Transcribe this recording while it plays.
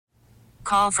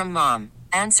call from mom.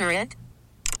 Answer it.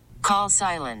 Call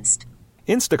silenced.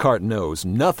 Instacart knows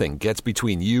nothing gets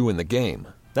between you and the game.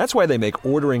 That's why they make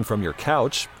ordering from your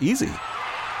couch easy.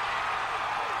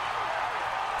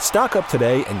 Stock up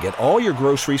today and get all your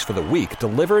groceries for the week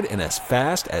delivered in as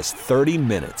fast as 30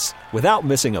 minutes without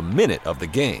missing a minute of the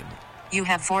game. You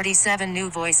have 47 new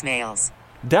voicemails.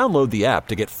 Download the app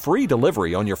to get free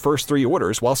delivery on your first 3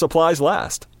 orders while supplies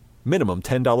last. Minimum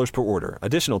 $10 per order.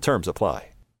 Additional terms apply.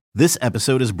 This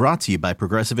episode is brought to you by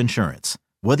Progressive Insurance.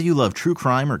 Whether you love true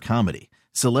crime or comedy,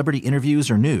 celebrity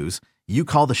interviews or news, you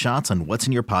call the shots on what's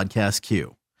in your podcast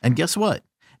queue. And guess what?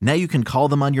 Now you can call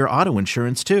them on your auto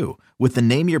insurance too with the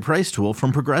Name Your Price tool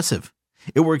from Progressive.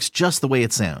 It works just the way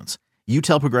it sounds. You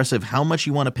tell Progressive how much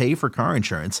you want to pay for car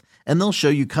insurance, and they'll show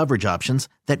you coverage options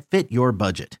that fit your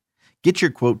budget. Get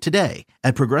your quote today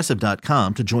at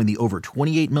Progressive.com to join the over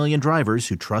 28 million drivers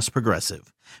who trust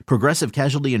Progressive. Progressive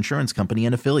Casualty Insurance Company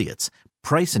and Affiliates.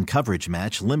 Price and coverage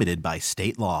match limited by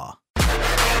state law.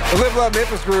 The Live Love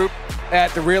Memphis Group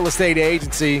at the Real Estate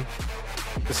Agency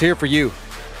is here for you.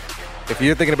 If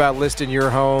you're thinking about listing your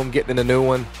home, getting in a new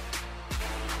one,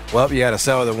 well, you got to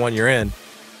sell the one you're in.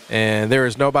 And there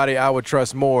is nobody I would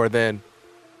trust more than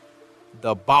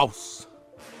the boss.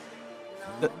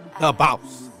 The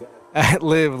boss at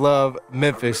Live Love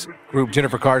Memphis Group,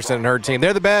 Jennifer Carson and her team.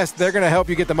 They're the best. They're going to help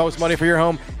you get the most money for your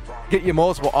home, get you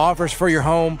multiple offers for your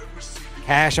home,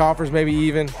 cash offers maybe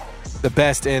even. The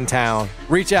best in town.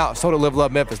 Reach out,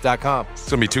 livelovememphis.com. It's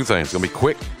going to be two things. It's going to be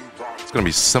quick. It's going to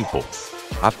be simple.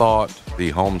 I thought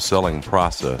the home selling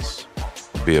process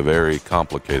would be a very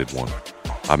complicated one.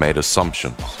 I made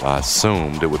assumptions. I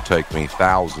assumed it would take me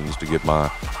thousands to get my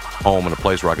home in a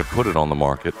place where I could put it on the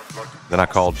market. Then I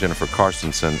called Jennifer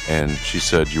Carstensen, and she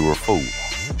said, you were a fool.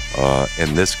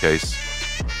 In this case,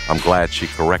 I'm glad she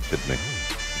corrected me.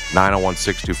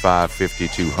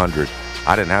 901-625-5200.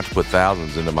 I didn't have to put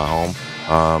thousands into my home.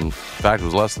 In fact, it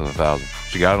was less than 1,000.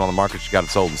 She got it on the market. She got it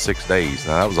sold in 6 days.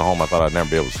 Now, that was a home I thought I'd never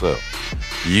be able to sell.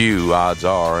 You, odds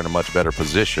are, in a much better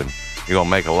position. You're going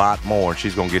to make a lot more, and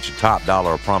she's going to get you top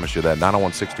dollar. I promise you that.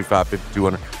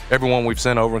 901-625-5200. Everyone we've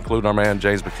sent over, including our man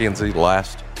James McKenzie, the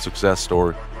last success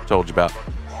story I told you about,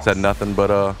 said nothing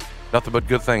but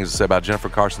good things to say about Jennifer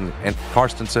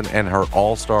Carstensen and her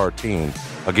all-star team.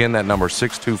 Again, that number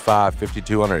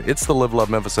 625-5200. It's the Live Love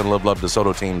Memphis and Live Love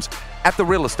DeSoto teams at the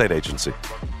Real Estate Agency.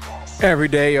 Every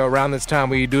day around this time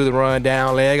we do the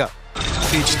rundown. Leg up.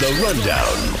 It's the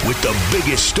Rundown with the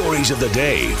biggest stories of the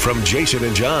day from Jason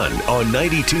and John on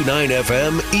 92.9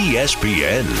 FM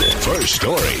ESPN. First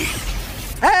story.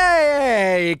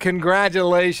 Hey,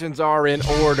 congratulations are in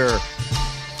order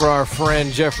for our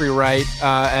friend Jeffrey Wright,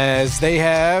 as he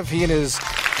and his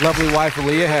lovely wife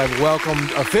Aaliyah have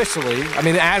welcomed officially,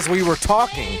 as we were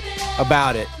talking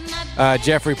about it,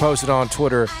 Jeffrey posted on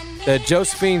Twitter that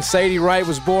Josephine Sadie Wright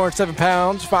was born 7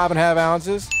 pounds, 5.5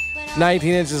 ounces,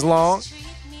 19 inches long.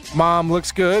 Mom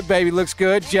looks good. Baby looks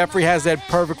good. Jeffrey has that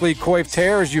perfectly coiffed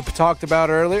hair, as you talked about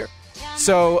earlier.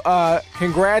 So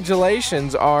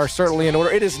congratulations are certainly in order.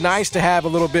 It is nice to have a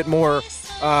little bit more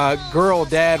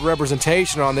girl-dad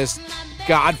representation on this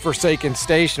godforsaken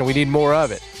station. We need more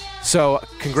of it. So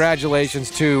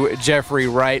congratulations to Jeffrey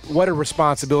Wright. What a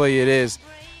responsibility it is,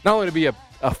 not only to be a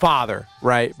father,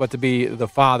 right, but to be the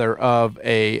father of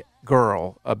a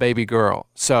girl, a baby girl.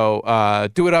 So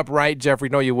do it up right, Jeffrey.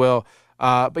 Know you will.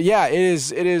 But yeah, it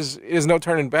is no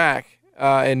turning back.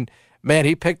 And man,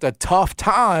 he picked a tough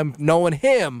time, knowing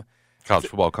him. College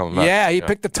football coming back. Yeah, he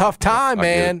picked a tough time,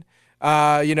 man.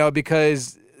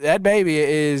 Because that baby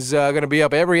is going to be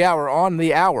up every hour on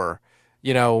the hour.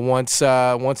 Once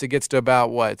it gets to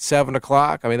about 7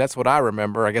 o'clock. That's what I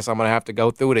remember. I guess I'm going to have to go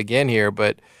through it again here,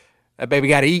 but that baby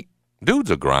got to eat.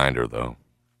 Dude's a grinder, though.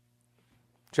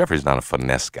 Jeffrey's not a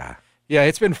finesse guy. Yeah,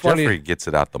 it's been funny. Jeffrey gets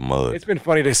it out the mud. It's been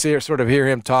funny to hear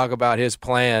him talk about his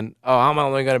plan. Oh, I'm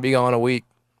only going to be gone a week.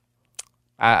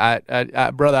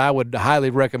 Brother, I would highly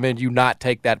recommend you not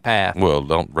take that path. Well,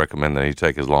 don't recommend that you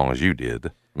take as long as you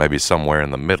did. Maybe somewhere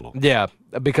in the middle. Yeah,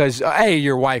 because,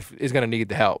 your wife is going to need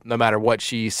the help no matter what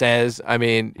she says.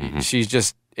 She's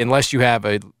just, unless you have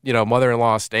a,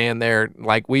 mother-in-law stand there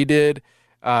like we did,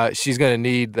 she's going to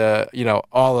need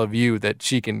all of you that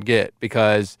she can get,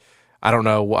 because I don't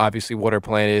know, obviously, what her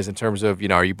plan is in terms of,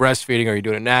 are you breastfeeding, are you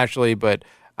doing it naturally? But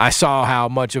I saw how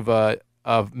much of a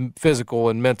physical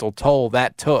and mental toll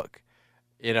that took.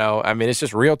 It's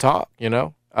just real talk,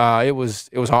 It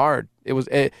was hard.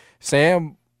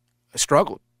 Sam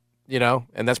struggled,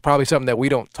 and that's probably something that we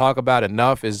don't talk about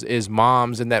enough is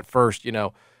moms in that first,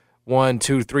 1,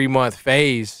 2, 3 month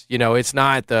phase. It's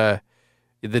not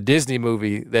the Disney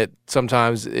movie that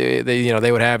sometimes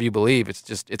they would have you believe.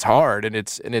 It's hard and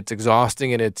it's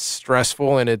exhausting and it's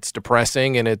stressful and it's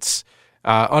depressing and it's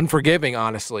unforgiving.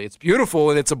 Honestly, it's beautiful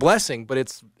and it's a blessing, but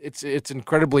it's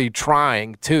incredibly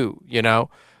trying too. And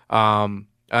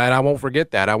I won't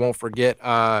forget that. I won't forget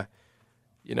the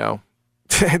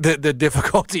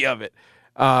difficulty of it.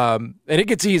 And it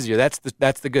gets easier. That's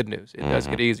the good news. It does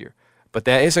get easier. But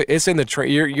it's in the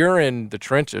you're in the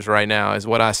trenches right now, is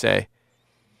what I say.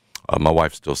 My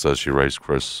wife still says she raised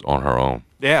Chris on her own.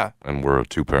 Yeah, and we're a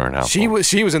 2-parent household.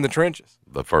 She was in the trenches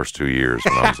the first 2 years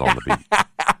when I was on the beat.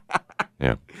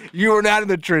 Yeah, you were not in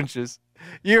the trenches.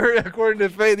 According to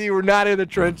Faith, you were not in the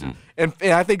trenches, and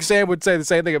I think Sam would say the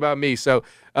same thing about me. So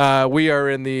we are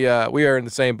in the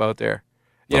same boat there.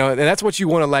 And that's what you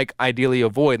want to ideally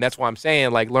avoid. And that's why I'm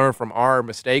saying learn from our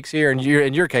mistakes here. And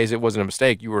in your case, it wasn't a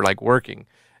mistake. You were working.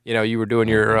 You were doing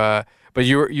your. But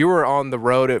you were on the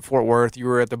road at Fort Worth. You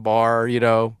were at the bar.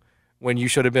 When you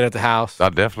should have been at the house. I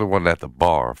definitely wasn't at the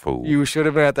bar, fool. You should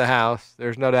have been at the house.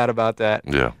 There's no doubt about that.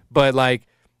 Yeah. But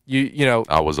you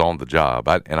I was on the job,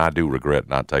 and I do regret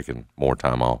not taking more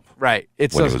time off. Right. When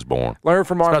he was born. Learn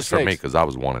from our mistakes. Especially for me, because I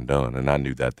was one and done, and I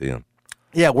knew that then.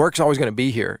 Yeah, work's always going to be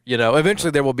here.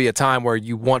 Eventually there will be a time where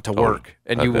you want to work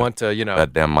and you want to,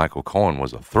 That damn Michael Cohen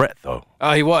was a threat, though.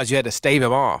 Oh, he was. You had to stave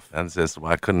him off. That's just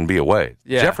why I couldn't be away.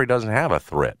 Yeah. Jeffrey doesn't have a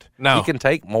threat. No. He can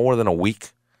take more than a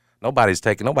week. Nobody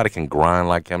can grind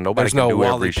like him. Nobody There's can no do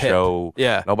every Wally Pipp. show.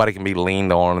 Yeah. Nobody can be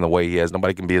leaned on in the way he is.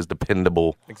 Nobody can be as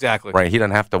dependable. Exactly. Right. He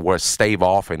doesn't have to stave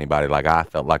off anybody like I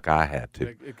felt like I had to.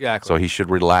 Exactly. So he should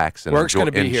relax and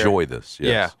enjoy this. Yes.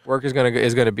 Yeah. Work is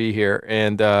gonna be here.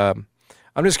 And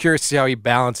I'm just curious to see how he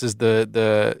balances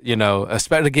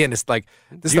especially again, it's this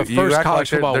is the first college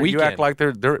football weekend. You act like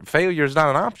failure is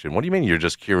not an option. What do you mean? You're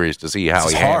just curious to see how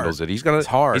he handles it. He's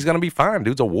gonna be fine.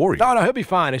 Dude's a warrior. No, he'll be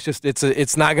fine. It's just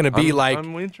it's not gonna be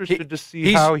I'm interested to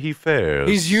see how he fares.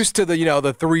 He's used to the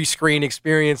 3-screen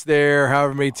experience there.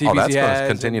 However many TVs he has. That's gonna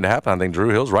continue to happen. I think Drew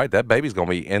Hill's right. That baby's gonna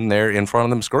be in there in front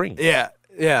of them screens. Yeah.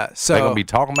 So they're gonna be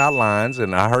talking about lines,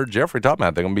 and I heard Jeffrey talking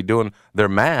about they're gonna be doing their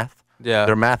math. Yeah,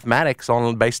 their mathematics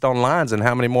based on lines and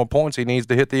how many more points he needs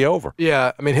to hit the over.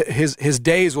 Yeah, I mean his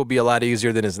days will be a lot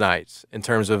easier than his nights in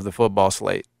terms of the football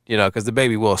slate. Because the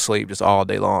baby will sleep just all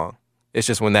day long. It's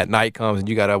just when that night comes and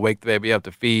you got to wake the baby up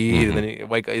to feed, and then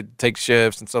it takes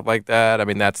shifts and stuff like that. I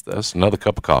mean that's another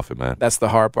cup of coffee, man. That's the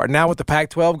hard part. Now with the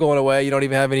Pac-12 going away, you don't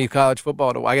even have any college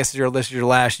football. I guess this is your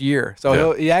last year,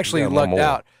 so he actually lucked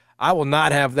out. I will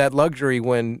not have that luxury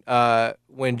when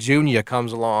Junior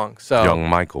comes along. So young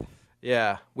Michael.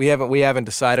 Yeah, we haven't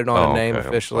decided on a name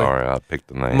officially. Sorry, I picked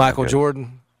the name. Michael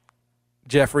Jordan,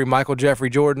 Michael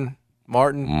Jeffrey Jordan,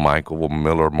 Martin. Michael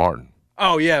Miller Martin.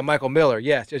 Oh, yeah, Michael Miller.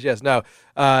 Yes. No,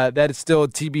 that is still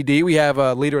TBD. We have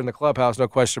a leader in the clubhouse, no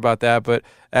question about that. But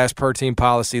as per team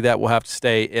policy, that will have to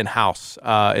stay in-house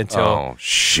until. Oh,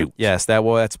 shoot. Yes, that's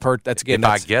again. If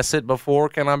I guess it before,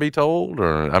 can I be told?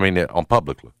 Or, on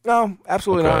publicly? No,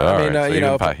 absolutely not. I mean, so even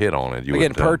if I hit on it, you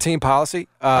again, per team policy.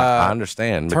 I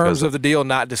understand. Terms of the deal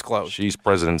not disclosed. She's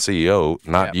president and CEO,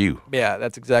 not you. Yeah,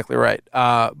 that's exactly right.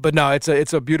 But no,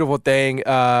 it's a beautiful thing.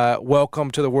 Welcome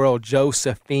to the world,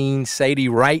 Josephine Sadie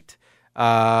Wright.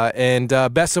 And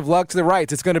best of luck to the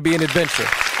Wrights. It's going to be an adventure.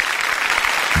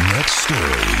 Next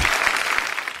story.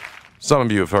 Some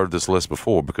of you have heard this list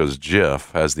before because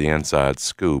Jeff has the inside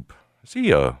scoop.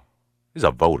 He's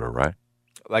a voter, right?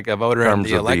 Like a voter in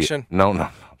the election? No,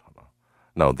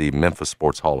 the Memphis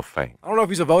Sports Hall of Fame. I don't know if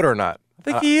he's a voter or not. I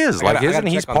think he is.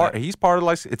 He's part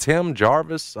of it's him,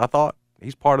 Jarvis, I thought.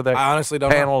 He's part of that I honestly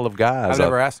don't panel know. of guys. I've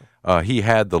never asked him. He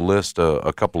had the list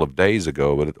a couple of days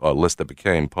ago, but a list that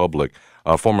became public.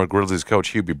 Former Grizzlies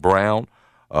coach Hubie Brown,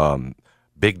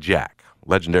 Big Jack,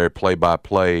 legendary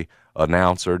play-by-play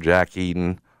announcer Jack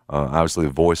Eaton, obviously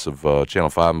the voice of Channel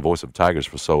 5 and voice of Tigers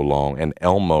for so long, and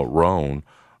Elma Rohn,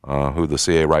 who the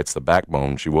CA writes the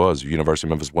backbone. She was University of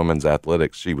Memphis Women's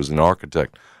Athletics. She was an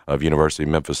architect of University of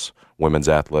Memphis Women's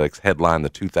Athletics, headlined the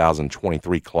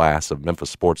 2023 class of Memphis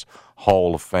Sports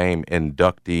Hall of Fame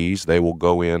inductees. They will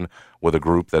go in with a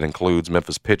group that includes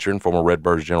Memphis pitcher and former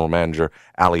Redbirds general manager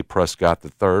Allie Prescott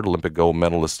III, Olympic gold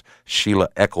medalist Sheila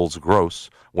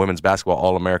Eccles-Gross, women's basketball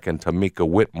All-American Tamika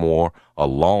Whitmore, a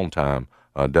longtime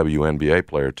WNBA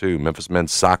player too, Memphis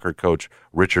men's soccer coach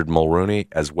Richard Mulrooney,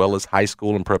 as well as high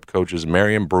school and prep coaches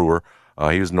Marion Brewer,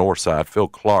 he was Northside, Phil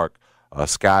Clark,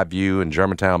 Skyview and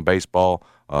Germantown baseball,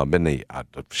 been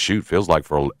feels like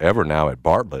forever now at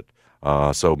Bartlett.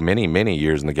 So many, many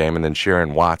years in the game. And then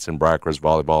Sharon Watts in Briarcrest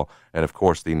volleyball. And, of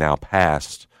course, the now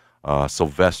passed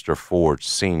Sylvester Ford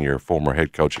Sr., former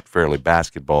head coach at Fairleigh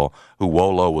Basketball, who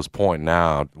Wolo was pointing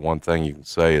out. One thing you can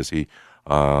say is he,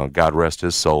 God rest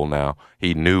his soul now,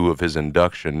 he knew of his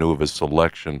induction, knew of his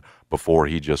selection before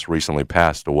he just recently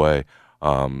passed away.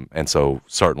 And so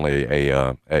certainly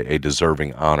a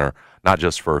deserving honor, not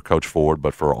just for Coach Ford,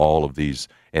 but for all of these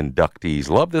inductees.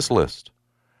 Love this list.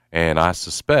 And I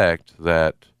suspect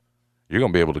that you're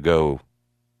going to be able to go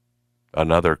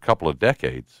another couple of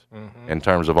decades in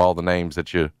terms of all the names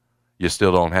that you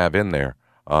still don't have in there.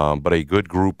 But a good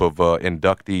group of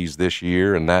inductees this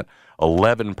year, and that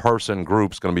 11-person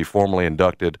group is going to be formally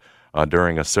inducted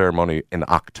during a ceremony in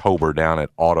October down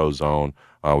at AutoZone.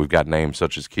 We've got names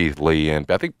such as Keith Lee, and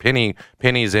I think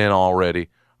Penny's in already.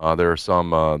 There are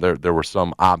some. There were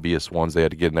some obvious ones they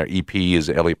had to get in there. EP is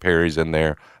Elliot Perry's in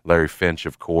there. Larry Finch,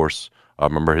 of course. I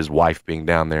remember his wife being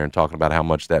down there and talking about how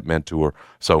much that meant to her.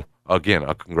 So again,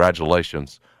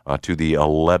 congratulations to the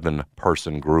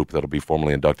 11-person group that'll be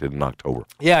formally inducted in October.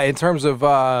 Yeah, in terms of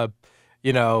I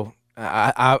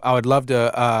would love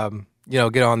to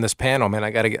get on this panel, man.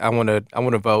 I want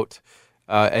to vote,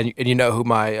 and you know who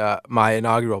my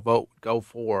inaugural vote would go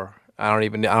for. I don't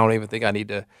even think I need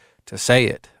to say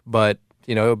it, but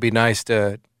it would be nice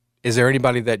to. Is there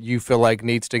anybody that you feel like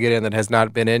needs to get in that has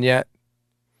not been in yet?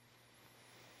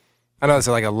 I know it's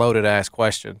like a loaded ass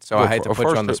question, so I hate to put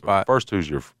you on the spot. First, who's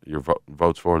your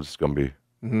votes for? It's going to be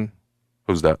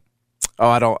who's that? Oh,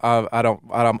 I don't.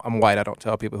 I'm white. I don't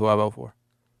tell people who I vote for.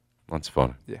 That's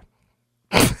funny. Yeah.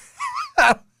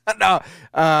 No.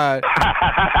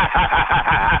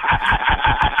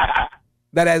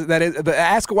 That is. But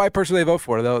ask a white person who they vote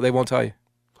for. They won't tell you.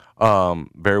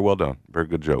 Very well done. Very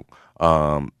good joke.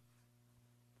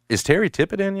 Is Terry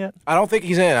Tippett in yet? I don't think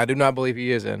he's in. I do not believe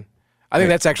he is in. I think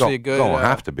that's actually a good. Don't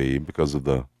have to be because of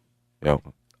the,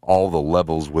 all the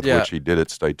levels with which he did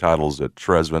it. State titles at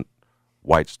Trezevant,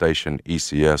 White Station,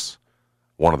 ECS,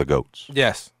 one of the GOATs.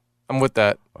 Yes, I'm with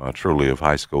that. Truly of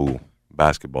high school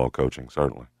basketball coaching,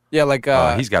 certainly. Yeah, like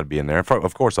he's got to be in there.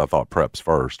 Of course, I thought Preps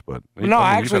first, but no,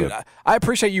 I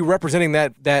appreciate you representing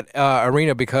that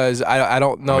arena because I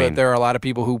don't know that there are a lot of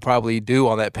people who probably do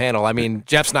on that panel. I mean,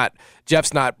 Jeff's not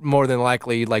more than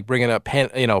likely like bringing up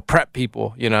prep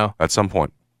people. At some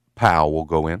point, Powell will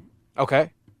go in.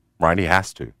 Okay, right? He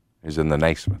has to. He's in the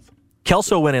Naismith.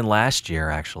 Kelso went in last year,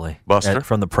 actually. Buster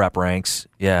from the prep ranks.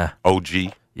 Yeah.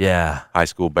 OG. Yeah. High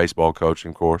school baseball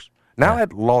coaching course. Now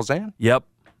at Lausanne. Yep.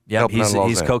 Yeah,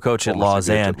 he's co-coach at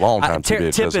Lausanne.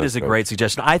 Tippett is a great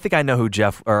suggestion. I think I know who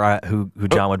who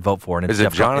John would vote for. And is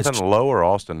it Jonathan Lowe or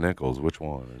Austin Nichols? Which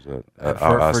one is it?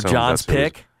 For John's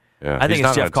pick? Yeah. I think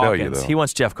it's Jeff Calkins. He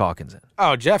wants Jeff Calkins in.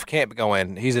 Oh, Jeff can't go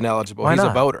in. He's ineligible. Why he's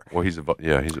not? A voter. Well, he's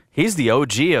the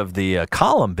OG of the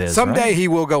column biz. Someday he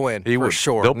will go in for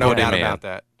sure. They'll no put doubt him about in.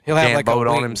 that. He'll have Can't vote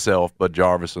on himself, but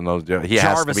Jarvis and those. He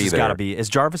has to be there. Got to be. Is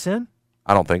Jarvis in?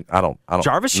 I don't.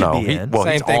 Jarvis should be in. Well,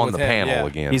 Same he's thing on with the him, panel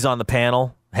again. He's on the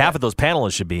panel. Half of those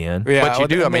panelists should be in. Yeah,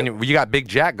 but you got Big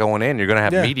Jack going in. You're going to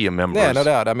have media members. Yeah, no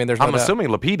doubt. I mean, I'm assuming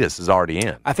Lapidus is already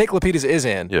in. I think Lapidus is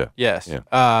in. Yeah. Yes.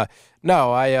 Yeah.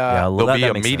 There'll be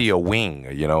a media wing,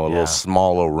 a little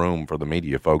smaller room for the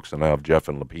media folks, and I have Jeff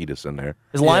and Lapidus in there.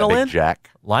 Is Lionel Big in?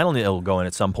 Jack. Lionel will go in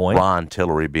at some point. Ron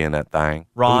Tillery being that thing.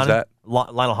 Ron? Who's that?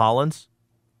 Lionel Hollins.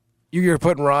 You're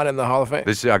putting Ron in the Hall of Fame?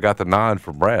 I got the nod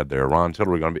from Brad there. Ron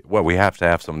Tillery going to be. Well, we have to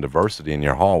have some diversity in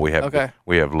your hall. We have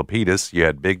Lapidus. You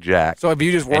had Big Jack. So if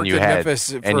you just worked in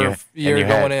Memphis for a year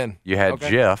going in, you had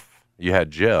Jeff. You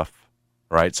had Jeff,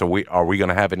 right? So are we going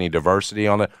to have any diversity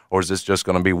on it, or is this just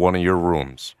going to be one of your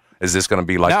rooms? Is this going to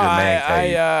be like your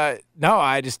man cave? No,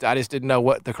 I just didn't know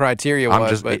what the criteria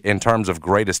was. But in terms of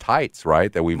greatest heights,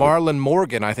 right? That Marlon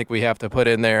Morgan, I think we have to put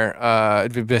in there,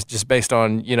 just based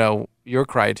on your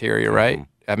criteria, right?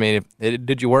 Mm-hmm. I mean,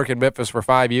 did you work in Memphis for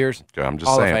 5 years? Okay, I'm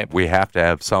just saying we have to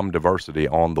have some diversity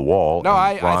on the wall. No,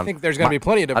 I think there's going to be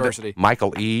plenty of diversity.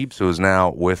 Michael Eaves, who is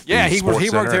now with he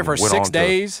worked there for 6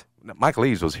 days. Michael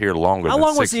Eaves was here longer How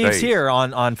than 6 days. long was Eaves here?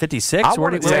 On 56? I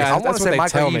want to say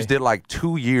Michael Eaves did like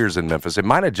 2 years in Memphis. It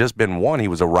might have just been one. He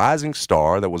was a rising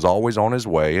star that was always on his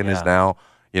way and is now,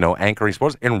 anchoring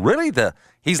sports. And really,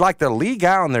 he's like the lead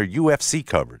guy on their UFC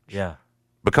coverage. Yeah.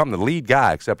 Become the lead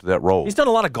guy, accepted that role. He's done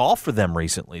a lot of golf for them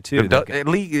recently, too.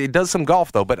 He does some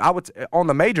golf, though. But I would on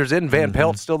the majors, isn't Van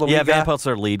Pelt still the lead guy? Yeah, Van Pelt's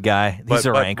their lead guy. He's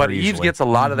their anchor But Eaves gets a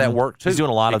lot of that work, too. He's doing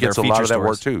a lot of their feature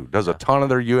stories. Does a ton of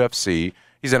their UFC.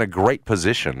 He's in a great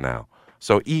position now.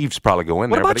 So Eaves probably go in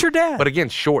there. What about your dad? But again,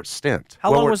 short stint.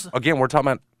 How long was... Again, we're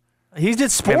talking about... He did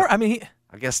sport?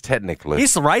 I guess technically.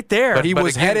 He's right there. But he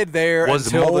was headed there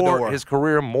until the door. His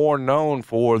career more known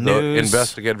for the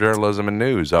investigative journalism and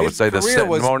news. I would say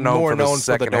more known for the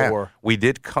second half. We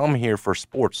did come here for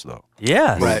sports, though.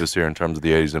 Yeah. Moved us here in terms of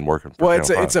the 80s and working for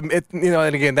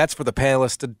and again, that's for the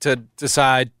panelists to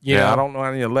decide. You know. I don't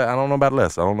know about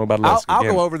Les. I'll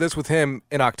go over this with him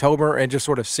in October and just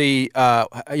sort of see,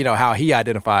 how he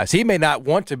identifies. He may not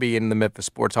want to be in the Memphis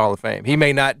Sports Hall of Fame. He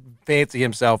may not fancy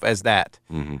himself as that.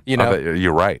 Mm-hmm.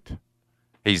 You're right.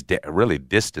 He's really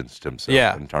distanced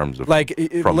himself in terms of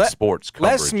from sports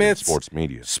coverage Les Smith's and sports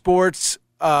media. Sports,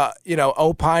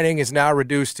 opining is now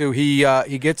reduced to he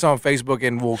gets on Facebook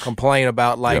and will complain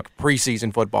about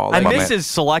preseason football. I miss his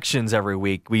selections every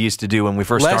week. We used to do when we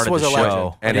first started the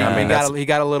show. And he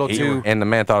got a little too. And the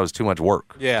man thought it was too much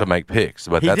work to make picks.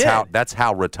 But that's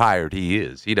how retired he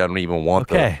is. He doesn't even want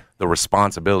the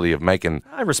responsibility of making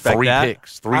three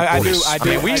picks. I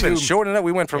do. We even shortened it up.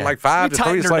 We went from 5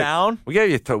 to 3. Down.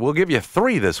 We'll give you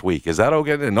 3 this week. Is that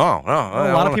okay? No.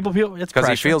 A lot of people feel it's because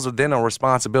he feels then a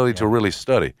responsibility to really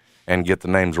study and get the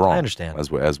names wrong. I understand.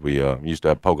 As we used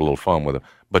to poke a little fun with him.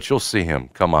 But you'll see him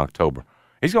come October.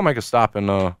 He's gonna make a stop in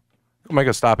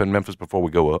Memphis before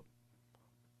we go up.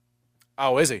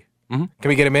 Oh, is he? Mm-hmm. Can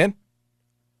we get him in?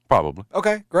 Probably.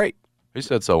 Okay, great. He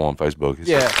said so on Facebook. He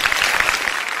said,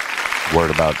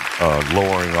 worried about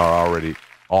lowering our already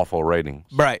awful ratings.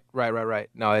 Right.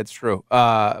 No, it's true.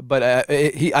 But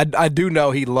I do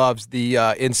know he loves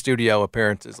the in-studio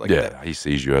appearances like that. Yeah, he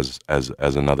sees you as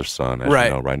another son,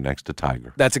 right next to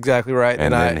Tiger. That's exactly right.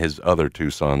 And then his other 2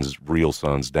 sons, real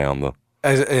sons, down the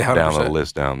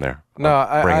list down there. No,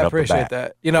 I appreciate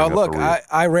that. Look,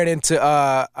 I ran into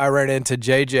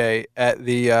JJ at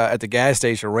the gas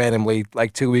station randomly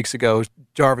 2 weeks ago.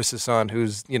 Jarvis's son,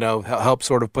 who's helped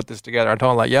sort of put this together. I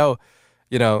told him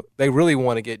they really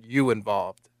want to get you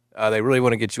involved. They really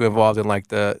want to get you involved in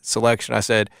the selection. I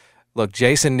said, look,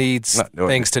 Jason needs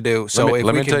things to do. So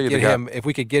if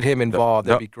we could get him involved,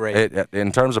 that'd be great.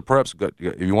 In terms of preps,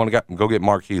 if you want to go get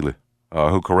Mark Healy.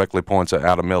 Who correctly points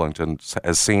out of Millington,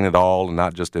 has seen it all,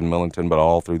 not just in Millington, but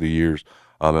all through the years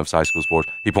of Memphis high school sports.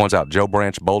 He points out Joe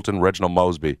Branch Bolton, Reginald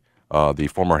Mosby, the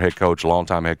former head coach,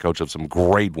 longtime head coach of some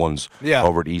great ones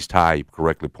over at East High. He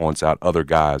correctly points out other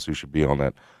guys who should be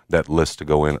on that list to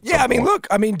go in.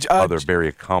 Other very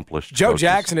accomplished Joe coaches.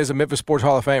 Jackson is a Memphis Sports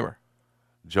Hall of Famer.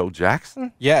 Joe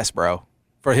Jackson? Yes, bro.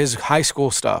 For his high school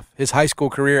stuff, his high school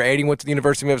career. Aiden went to the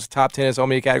University of Memphis, top 10 in so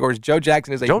many categories. Joe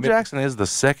Jackson is the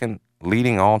second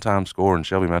leading all-time scorer in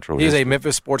Shelby Metro history. He's a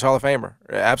Memphis Sports Hall of Famer.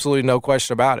 Absolutely no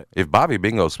question about it. If Bobby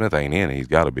Bingo Smith ain't in, he's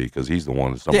got to be because he's the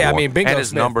one that's number one. Bingo and his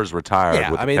Smith, numbers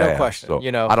retired with the no Cavs. question. So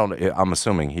I'm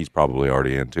assuming he's probably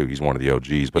already in, too. He's one of the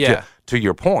OGs. But to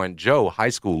your point, Joe, high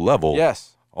school level,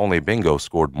 only Bingo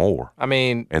scored more.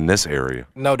 In this area.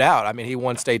 No doubt. He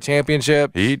won state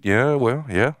championship. He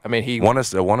he won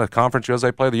a Conference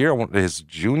USA Player of the Year his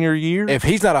junior year. If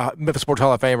he's not a Memphis Sports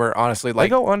Hall of Famer, honestly, they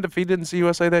go undefeated in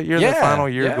CUSA that year. The final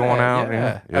year going out.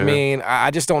 Yeah.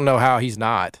 I just don't know how he's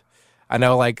not. I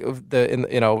know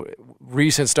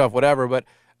recent stuff, whatever, but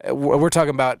we're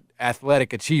talking about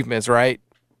athletic achievements, right?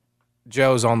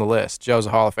 Joe's on the list. Joe's a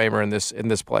Hall of Famer in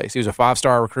this place. He was a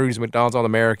 5-star recruit. He's a McDonald's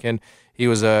All-American. He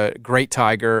was a great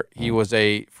Tiger. He was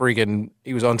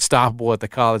unstoppable at the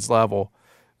college level.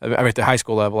 At the high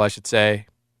school level, I should say.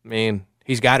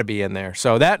 He's got to be in there.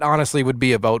 So that honestly would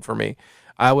be a vote for me.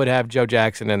 I would have Joe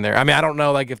Jackson in there. I don't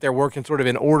know if they're working sort of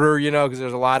in order, because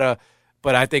there's a lot of,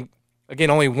 but I think,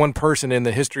 again, only one person in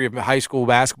the history of high school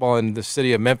basketball in the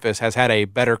city of Memphis has had a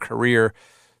better career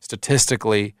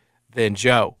statistically than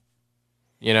Joe.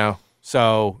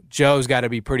 So Joe's got to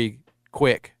be pretty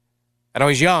quick. I know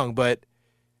he's young, but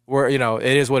it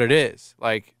is what it is.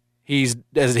 He's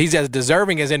as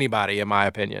deserving as anybody, in my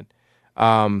opinion,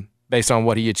 based on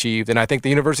what he achieved. And I think the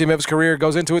University of Memphis career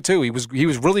goes into it too. He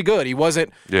was really good. He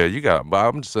wasn't. Yeah, but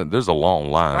I'm just saying, there's a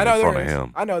long line in front of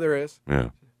him. I know there is.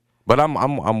 Yeah, but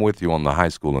I'm with you on the high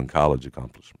school and college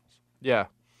accomplishments. Yeah.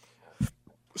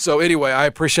 So anyway, I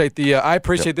appreciate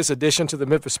this addition to the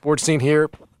Memphis sports scene here.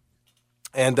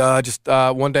 And just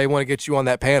one day want to get you on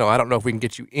that panel. I don't know if we can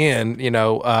get you in,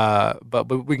 but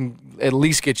we can at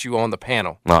least get you on the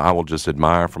panel. No, I will just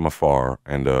admire from afar.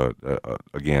 And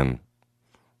again,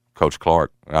 Coach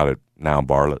Clark out at now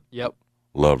Bartlett. Yep.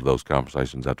 Loved those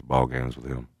conversations at the ball games with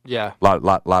him. Yeah. Lot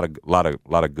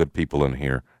of good people in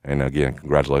here. And again,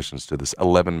 congratulations to this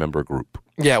 11-member group.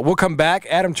 Yeah, we'll come back.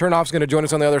 Adam Chernoff's going to join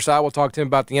us on the other side. We'll talk to him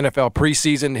about the NFL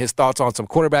preseason, his thoughts on some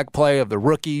quarterback play of the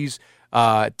rookies.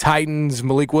 Titans,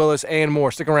 Malik Willis, and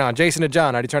more. Stick around. Jason and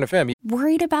John, 92.9 FM.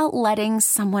 Worried about letting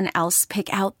someone else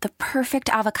pick out the perfect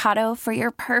avocado for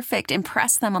your perfect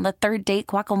impress them on the third date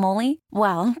guacamole?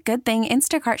 Well, good thing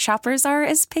Instacart shoppers are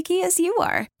as picky as you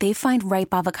are. They find ripe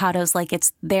avocados like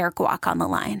it's their guac on the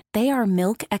line. They are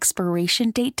milk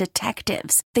expiration date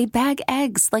detectives. They bag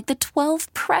eggs like the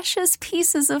 12 precious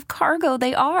pieces of cargo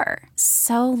they are.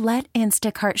 So let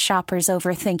Instacart shoppers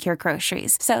overthink your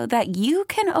groceries so that you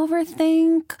can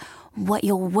overthink what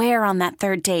you'll wear on that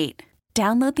third date.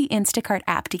 Download the Instacart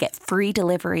app to get free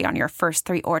delivery on your first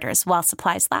 3 orders while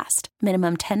supplies last.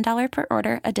 Minimum $10 per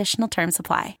order. Additional terms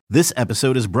apply. This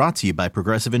episode is brought to you by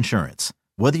Progressive Insurance.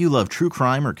 Whether you love true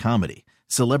crime or comedy,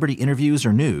 celebrity interviews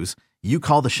or news, you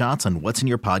call the shots on what's in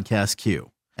your podcast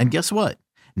queue. And guess what?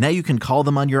 Now you can call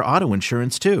them on your auto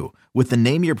insurance too with the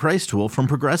Name Your Price tool from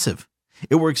Progressive.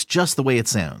 It works just the way it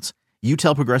sounds. You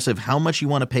tell Progressive how much you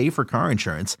want to pay for car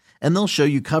insurance, and they'll show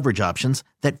you coverage options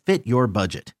that fit your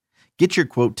budget. Get your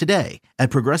quote today at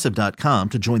Progressive.com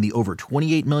to join the over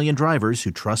 28 million drivers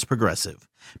who trust Progressive.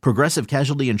 Progressive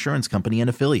Casualty Insurance Company and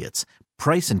Affiliates.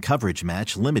 Price and coverage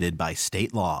match limited by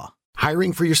state law.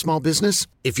 Hiring for your small business?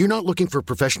 If you're not looking for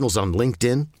professionals on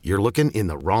LinkedIn, you're looking in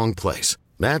the wrong place.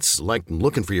 That's like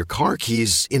looking for your car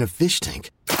keys in a fish tank.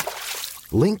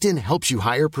 LinkedIn helps you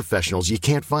hire professionals you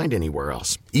can't find anywhere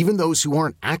else, even those who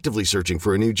aren't actively searching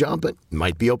for a new job but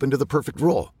might be open to the perfect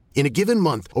role. In a given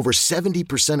month, over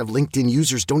 70% of LinkedIn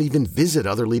users don't even visit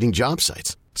other leading job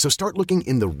sites. So start looking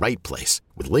in the right place.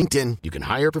 With LinkedIn, you can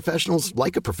hire professionals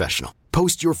like a professional.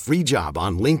 Post your free job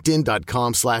on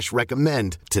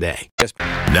linkedin.com/recommend today.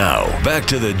 Now, back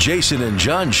to the Jason and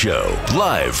John Show,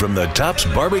 live from the Tops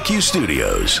Barbecue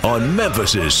Studios on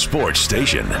Memphis's sports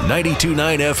station,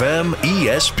 92.9 FM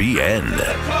ESPN.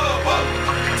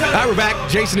 All right, we're back.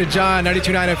 Jason and John,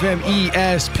 92.9 FM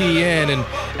ESPN. And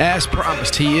as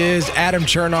promised, he is Adam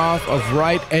Chernoff of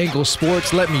Right Angle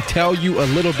Sports. Let me tell you a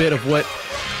little bit of what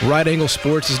Right Angle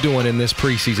Sports is doing in this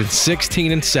preseason.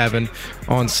 16-7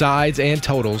 on sides and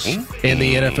totals in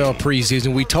the NFL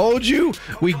preseason. We told you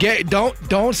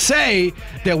don't say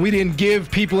that we didn't give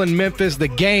people in Memphis the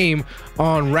game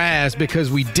on Raz,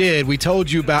 because we did. We told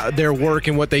you about their work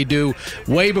and what they do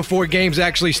way before games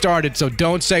actually started. So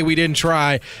don't say we didn't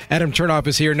try. Adam Chernoff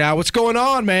is here now. What's going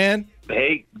on, man?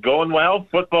 Hey, going well.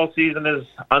 Football season is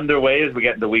underway as we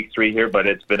get into week 3 here, but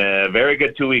it's been a very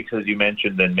good 2 weeks, as you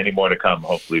mentioned, and many more to come,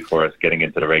 hopefully, for us getting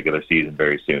into the regular season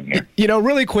very soon here. You know,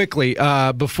 really quickly,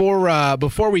 before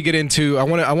we get into, I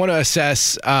want to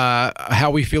assess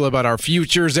how we feel about our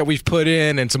futures that we've put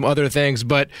in and some other things.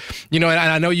 But, you know, and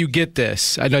I know you get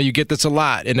this. I know you get this a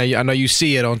lot, and I know you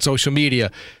see it on social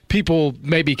media. People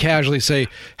maybe casually say,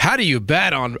 how do you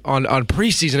bet on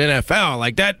preseason NFL?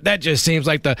 Like that just seems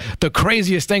like the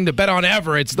craziest thing to bet on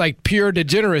ever. It's like pure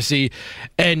degeneracy.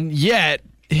 And yet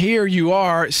here you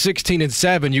are,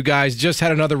 16-7. You guys just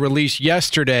had another release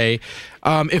yesterday.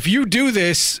 If you do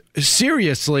this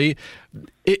seriously,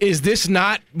 is this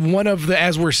not one of the,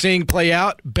 as we're seeing play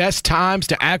out, best times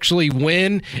to actually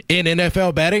win in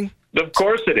NFL betting? Of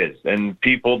course it is, and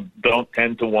people don't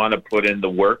tend to want to put in the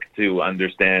work to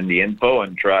understand the info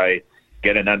and try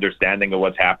get an understanding of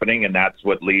what's happening, and that's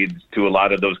what leads to a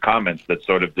lot of those comments that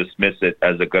sort of dismiss it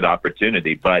as a good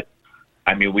opportunity. But,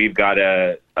 I mean, we've got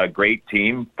a great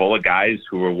team full of guys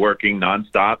who are working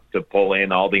nonstop to pull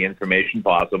in all the information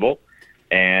possible,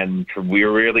 and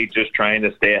we're really just trying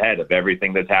to stay ahead of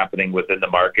everything that's happening within the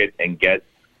market and get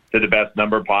to the best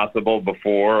number possible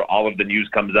before all of the news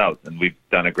comes out. And we've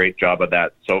done a great job of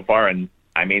that so far. And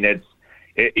I mean,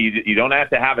 you don't have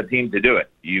to have a team to do it.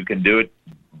 You can do it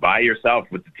by yourself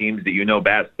with the teams that you know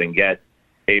best and get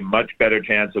a much better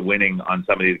chance of winning on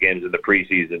some of these games in the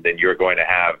preseason than you're going to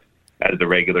have as the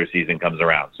regular season comes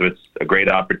around. So it's a great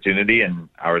opportunity, and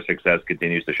our success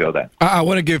continues to show that. I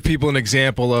want to give people an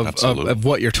example of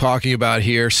what you're talking about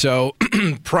here. So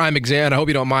prime example, I hope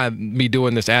you don't mind me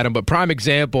doing this, Adam, but prime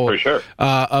example for sure.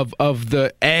 Of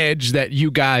the edge that you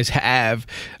guys have.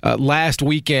 Last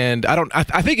weekend,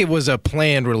 I think it was a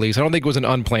planned release. I don't think it was an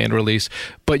unplanned release,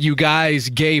 but you guys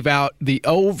gave out the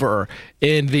over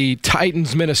in the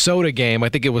Titans-Minnesota game. I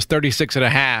think it was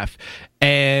 36.5.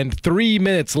 And 3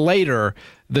 minutes later,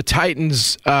 the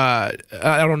Titans, I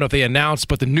don't know if they announced,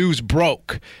 but the news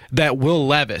broke that Will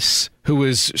Levis, who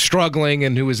is struggling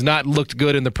and who has not looked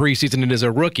good in the preseason and is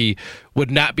a rookie, would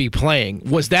not be playing.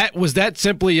 Was that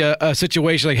simply a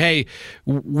situation like, hey,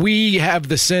 we have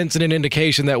the sense and an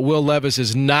indication that Will Levis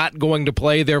is not going to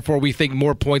play, therefore we think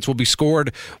more points will be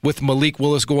scored with Malik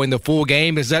Willis going the full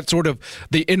game? Is that sort of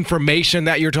the information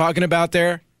that you're talking about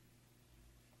there?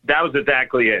 That was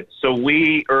exactly it. So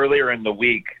earlier in the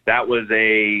week, that was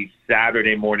a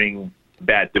Saturday morning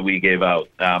bet that we gave out.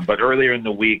 But earlier in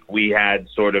the week, we had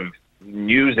sort of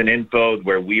news and info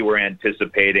where we were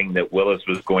anticipating that Willis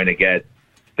was going to get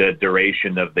the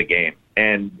duration of the game.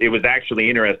 And it was actually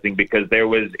interesting because there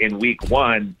was, in week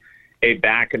one, a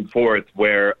back and forth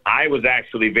where I was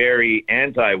actually very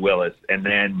anti-Willis, and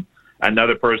then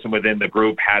another person within the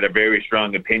group had a very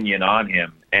strong opinion on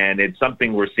him. And it's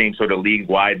something we're seeing sort of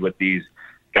league-wide with these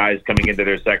guys coming into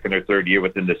their second or third year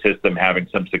within the system, having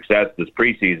some success this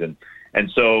preseason. And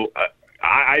so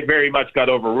I very much got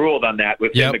overruled on that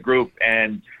within the group.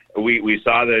 And we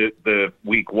saw the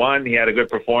week one, he had a good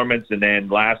performance. And then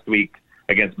last week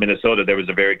against Minnesota, there was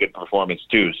a very good performance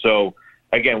too. So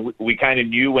again, we kind of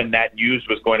knew when that news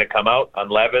was going to come out on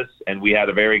Levis, and we had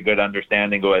a very good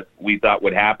understanding of what we thought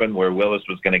would happen, where Willis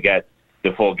was going to get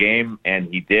the full game, and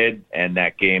he did, and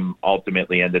that game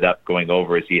ultimately ended up going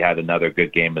over as he had another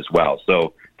good game as well.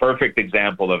 So perfect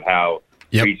example of how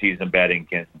preseason betting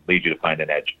can lead you to find an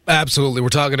edge. Absolutely. We're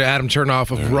talking to Adam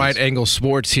Chernoff of Right Angle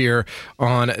Sports here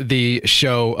on the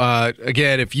show.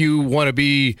 Again, if you want to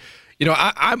be,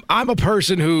 I'm a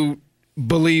person who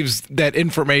believes that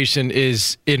information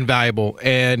is invaluable,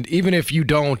 and even if you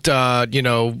don't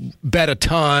bet a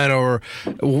ton, or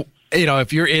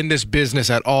if you're in this business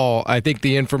at all, I think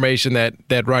the information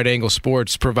that Right Angle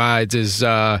Sports provides is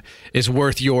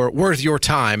worth your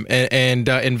time and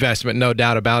investment, no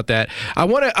doubt about that. I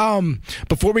want to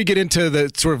before we get into the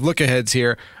sort of look aheads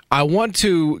here, I want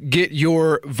to get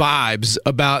your vibes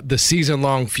about the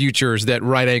season-long futures that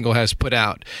Right Angle has put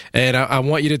out. And I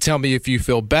want you to tell me if you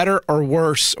feel better or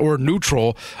worse or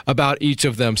neutral about each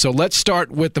of them. So let's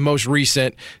start with the most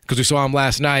recent, because we saw him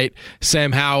last night,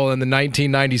 Sam Howell and the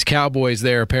 1990s Cowboys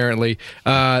there, apparently.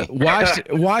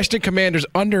 Washington Commanders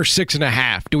under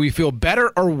 6.5. Do we feel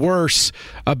better or worse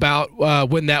about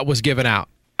when that was given out?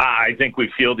 I think we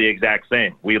feel the exact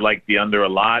same. We liked the under a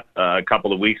lot a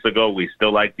couple of weeks ago. We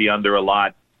still like the under a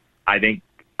lot. I think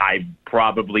I've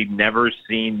probably never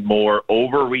seen more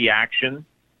overreaction,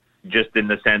 just in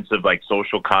the sense of like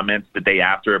social comments the day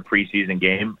after a preseason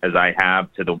game, as I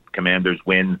have to the Commanders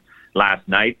win last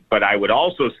night. But I would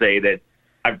also say that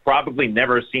I've probably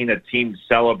never seen a team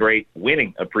celebrate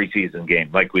winning a preseason game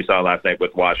like we saw last night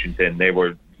with Washington. They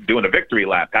were doing a victory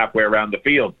lap halfway around the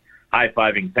field,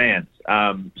 high-fiving fans.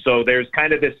 So there's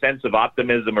kind of this sense of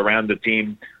optimism around the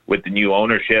team with the new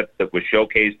ownership that was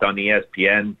showcased on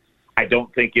ESPN. I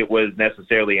don't think it was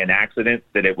necessarily an accident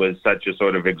that it was such a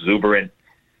sort of exuberant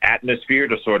atmosphere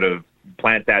to sort of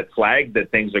plant that flag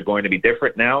that things are going to be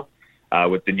different now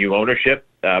with the new ownership.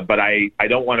 But I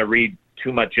don't want to read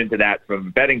too much into that from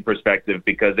a betting perspective,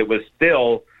 because it was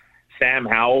still Sam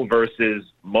Howell versus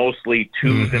mostly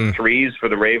twos and threes for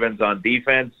the Ravens on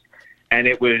defense. And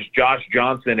it was Josh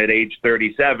Johnson at age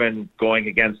 37 going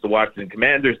against the Washington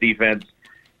Commanders defense.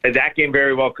 And that game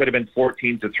very well could have been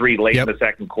 14-3 late in the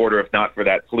second quarter, if not for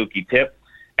that fluky tip.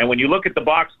 And when you look at the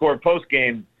box score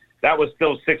post-game, that was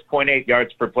still 6.8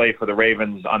 yards per play for the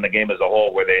Ravens on the game as a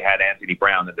whole, where they had Anthony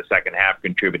Brown in the second half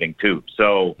contributing too.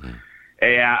 So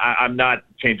I'm not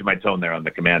changing my tone there on the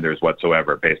Commanders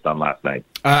whatsoever based on last night.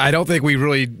 I don't think we've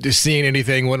really seen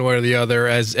anything one way or the other,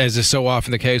 as is so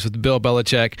often the case with Bill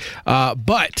Belichick.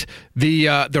 But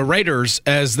the Raiders,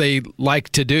 as they like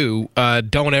to do,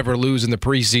 don't ever lose in the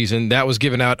preseason. That was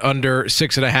given out under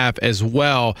 6.5 as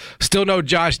well. Still no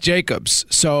Josh Jacobs.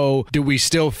 So do we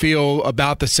still feel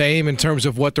about the same in terms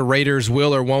of what the Raiders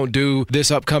will or won't do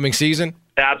this upcoming season?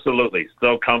 Absolutely.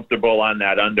 Still comfortable on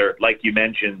that under. Like you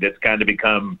mentioned, it's kind of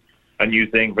become a new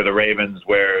thing for the Ravens,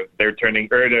 where they're turning,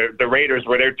 or the Raiders,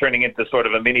 where they're turning into sort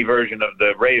of a mini version of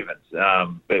the Ravens,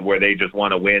 where they just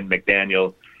want to win.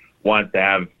 McDaniel wants to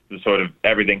have sort of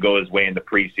everything go his way in the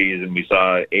preseason. We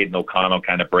saw Aiden O'Connell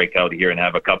kind of break out here and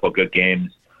have a couple good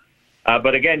games.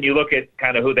 But again, you look at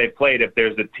kind of who they've played. If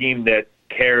there's a team that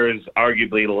cares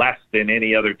arguably less than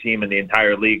any other team in the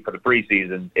entire league for the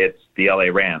preseason, it's the LA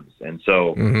Rams. And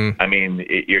so, I mean,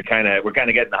 we're kind of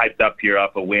getting hyped up here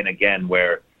off a win again,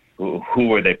 where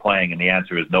who are they playing? And the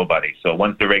answer is nobody. So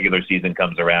once the regular season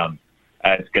comes around,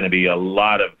 it's going to be a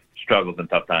lot of struggles and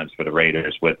tough times for the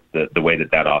Raiders with the way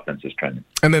that offense is trending.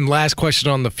 And then last question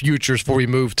on the futures before we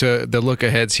move to the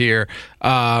look-aheads here.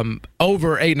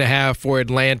 Over 8.5 for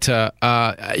Atlanta.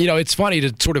 It's funny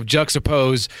to sort of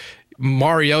juxtapose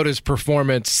Mariota's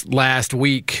performance last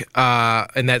week in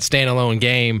that standalone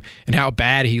game and how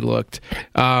bad he looked.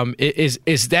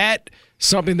 Is that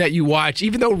something that you watch?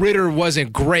 Even though Ritter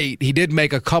wasn't great, he did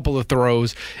make a couple of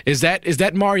throws. Is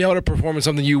that Mariota performance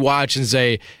something you watch and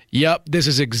say, yep, this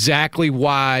is exactly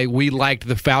why we liked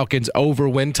the Falcons over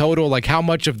win total? Like, how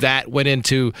much of that went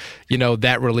into,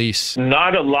 that release?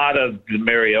 Not a lot of the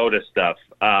Mariota stuff.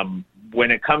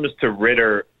 When it comes to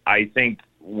Ritter, I think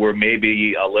we're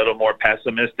maybe a little more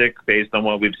pessimistic based on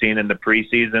what we've seen in the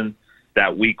preseason.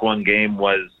 That week 1 game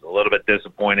was a little bit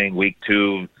disappointing. Week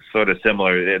 2, sort of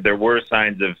similar. There were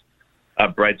signs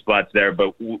of bright spots there,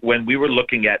 but when we were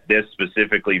looking at this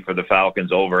specifically for the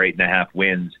Falcons over 8.5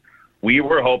 wins, we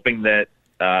were hoping that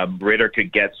Ritter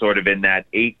could get sort of in that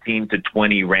 18 to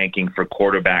 20 ranking for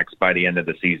quarterbacks by the end of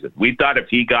the season. We thought if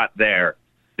he got there,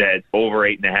 that over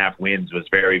 8.5 wins was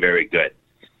very, very good.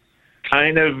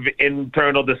 Kind of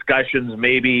internal discussions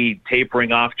maybe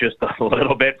tapering off just a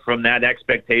little bit from that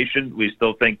expectation. We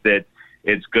still think that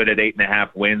it's good at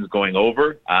 8.5 wins going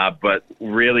over, but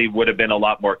really would have been a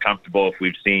lot more comfortable if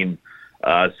we've seen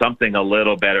something a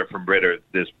little better from Ritter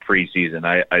this preseason.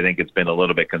 I think it's been a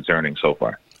little bit concerning so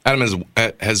far. Adam,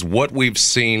 has what we've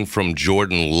seen from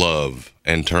Jordan Love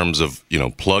in terms of,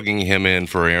 plugging him in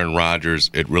for Aaron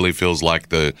Rodgers, it really feels like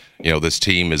this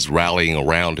team is rallying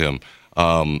around him.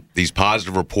 These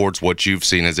positive reports, what you've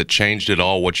seen, has it changed at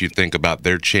all what you think about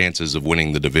their chances of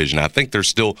winning the division? I think they're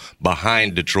still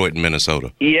behind Detroit and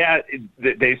Minnesota. Yeah,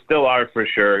 they still are for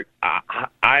sure.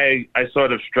 I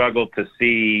sort of struggle to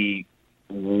see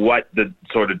what the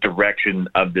sort of direction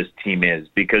of this team is,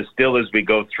 because still as we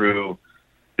go through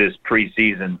this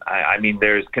preseason, I mean,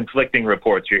 there's conflicting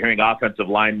reports. You're hearing offensive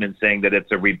linemen saying that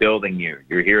it's a rebuilding year.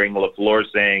 You're hearing LaFleur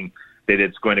saying that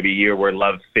it's going to be a year where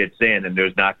Love fits in and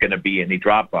there's not going to be any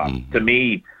drop-off. Mm-hmm. To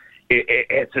me,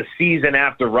 it's a season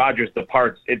after Rodgers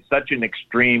departs. It's such an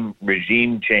extreme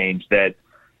regime change that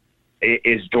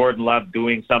is Jordan Love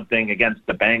doing something against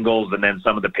the Bengals and then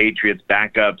some of the Patriots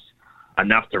backups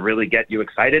enough to really get you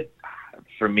excited?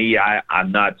 For me,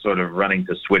 I'm not sort of running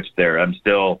to switch there. I'm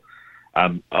still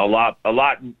a lot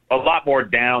more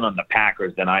down on the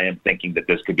Packers than I am thinking that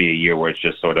this could be a year where it's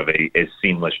just sort of a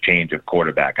seamless change of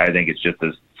quarterback. I think it's just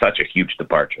such a huge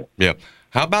departure. Yeah.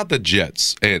 How about the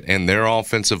Jets and their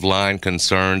offensive line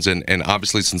concerns? And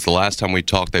obviously, since the last time we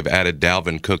talked, they've added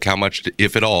Dalvin Cook. How much,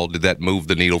 if at all, did that move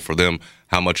the needle for them?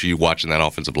 How much are you watching that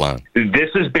offensive line? This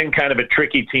has been kind of a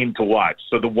tricky team to watch.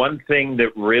 So the one thing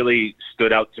that really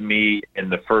stood out to me in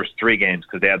the first 3 games,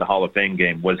 because they had the Hall of Fame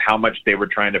game, was how much they were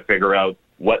trying to figure out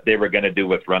what they were going to do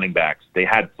with running backs. They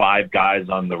had 5 guys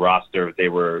on the roster. They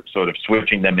were sort of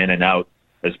switching them in and out,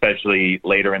 especially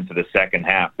later into the second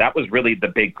half. That was really the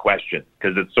big question,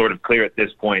 because it's sort of clear at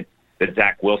this point that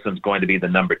Zach Wilson's going to be the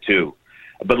number 2.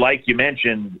 But like you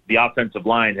mentioned, the offensive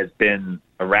line has been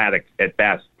erratic at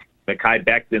best. Mekhi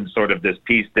Becton's sort of this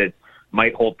piece that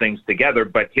might hold things together,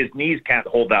 but his knees can't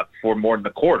hold up for more than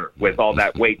a quarter with all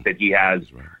that weight that he has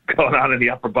going on in the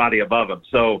upper body above him.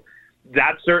 So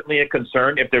that's certainly a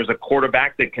concern. If there's a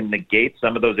quarterback that can negate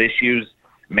some of those issues,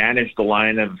 manage the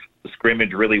line of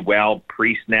scrimmage really well,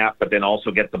 pre-snap, but then also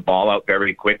get the ball out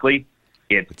very quickly,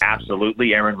 it's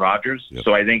absolutely Aaron Rodgers. Yep.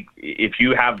 So I think if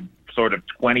you have sort of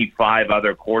 25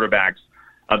 other quarterbacks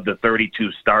of the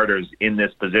 32 starters in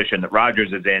this position that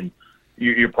Rodgers is in,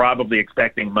 you're probably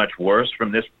expecting much worse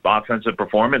from this offensive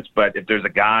performance. But if there's a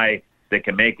guy that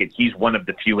can make it, he's one of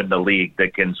the few in the league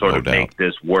that can sort of make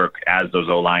this work as those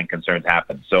O-line concerns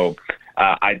happen. So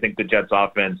I think the Jets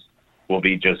offense will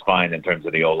be just fine in terms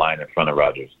of the O-line in front of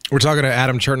Rodgers. We're talking to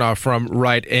Adam Chernoff from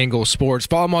Right Angle Sports.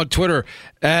 Follow him on Twitter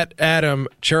at Adam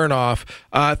Chernoff.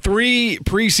 3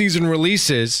 preseason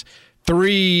releases,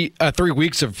 3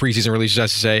 weeks of preseason releases, I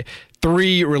should say.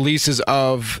 3 releases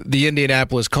of the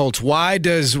Indianapolis Colts. Why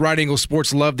does Right Angle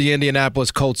Sports love the Indianapolis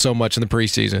Colts so much in the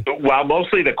preseason? Well,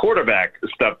 mostly the quarterback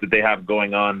stuff that they have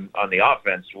going on the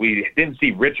offense. We didn't see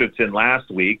Richardson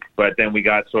last week, but then we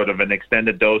got sort of an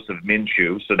extended dose of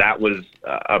Minshew. So that was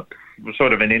a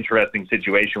sort of an interesting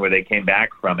situation where they came back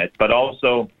from it. But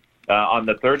also on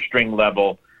the third string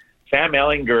level, Sam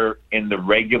Ehlinger in the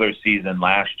regular season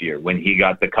last year, when he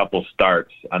got the couple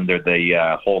starts under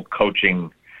the whole coaching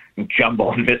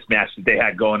jumble and mismatch that they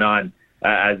had going on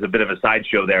as a bit of a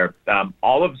sideshow there.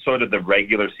 All of sort of the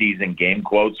regular season game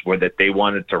quotes were that they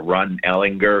wanted to run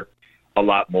Ehlinger a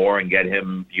lot more and get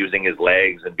him using his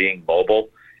legs and being mobile.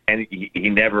 And he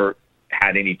never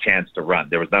had any chance to run.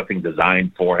 There was nothing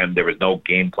designed for him. There was no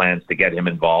game plans to get him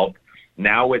involved.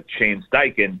 Now with Shane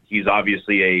Steichen, he's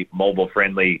obviously a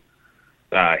mobile-friendly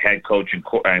head coach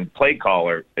and play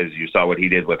caller, as you saw what he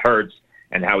did with Hurts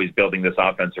and how he's building this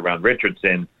offense around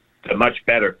Richardson. A much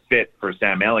better fit for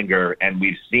Sam Ehlinger, and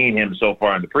we've seen him so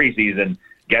far in the preseason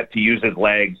get to use his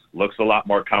legs, looks a lot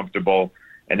more comfortable.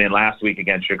 And then last week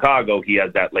against Chicago, he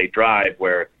has that late drive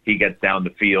where he gets down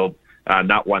the field,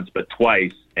 not once but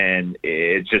twice, and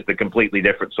it's just a completely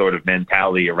different sort of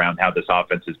mentality around how this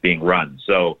offense is being run.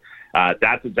 So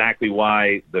that's exactly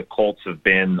why the Colts have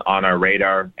been on our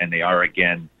radar, and they are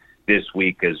again this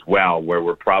week as well, where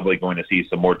we're probably going to see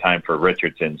some more time for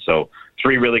Richardson. So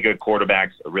 3 really good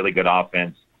quarterbacks, a really good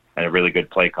offense, and a really good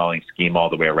play-calling scheme all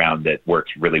the way around that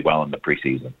works really well in the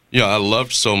preseason. Yeah, I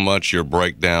loved so much your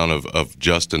breakdown of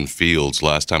Justin Fields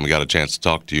last time we got a chance to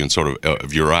talk to you and sort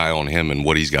of your eye on him and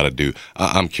what he's got to do.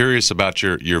 I'm curious about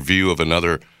your view of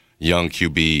another young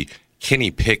QB,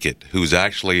 Kenny Pickett, who's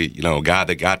actually, a guy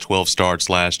that got 12 starts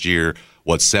last year,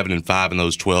 7-5 in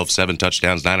those 12, 7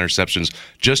 touchdowns, 9 interceptions.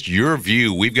 Just your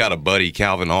view. We've got a buddy,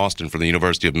 Calvin Austin from the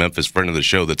University of Memphis, friend of the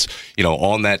show, that's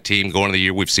on that team going into the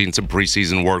year. We've seen some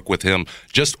preseason work with him.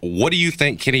 Just what do you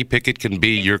think Kenny Pickett can be?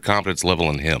 Your confidence level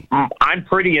in him? I'm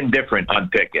pretty indifferent on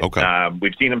Pickett. Okay.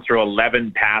 We've seen him throw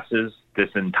 11 passes this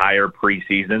entire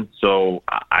preseason, so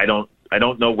I don't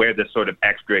know where this sort of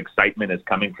extra excitement is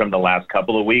coming from the last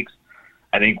couple of weeks.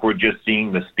 I think we're just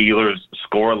seeing the Steelers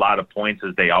score a lot of points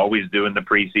as they always do in the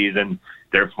preseason.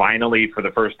 They're finally, for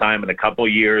the first time in a couple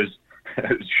years,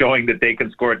 showing that they can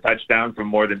score a touchdown from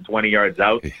more than 20 yards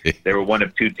out. They were one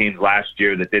of 2 teams last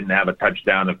year that didn't have a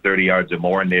touchdown of 30 yards or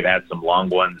more, and they've had some long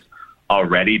ones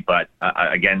already. But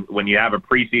again, when you have a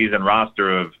preseason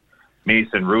roster of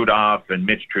Mason Rudolph and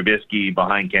Mitch Trubisky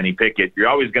behind Kenny Pickett, you're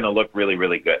always going to look really,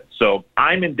 really good. So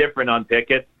I'm indifferent on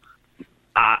Pickett.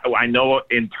 I know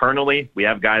internally we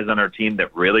have guys on our team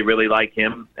that really, really like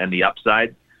him and the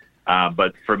upside.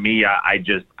 But for me, I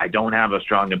don't have a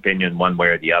strong opinion one way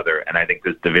or the other. And I think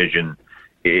this division,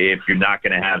 if you're not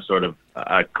going to have sort of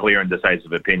a clear and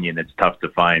decisive opinion, it's tough to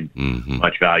find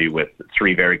much value with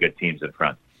 3 very good teams in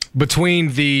front.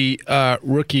 Between the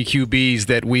rookie QBs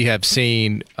that we have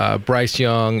seen, Bryce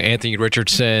Young, Anthony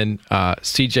Richardson,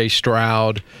 C.J.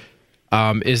 Stroud,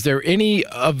 is there any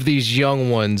of these young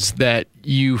ones that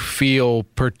you feel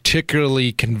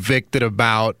particularly convicted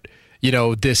about,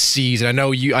 this season? I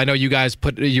know you guys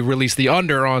released the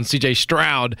under on C.J.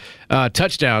 Stroud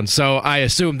touchdown, so I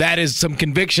assume that is some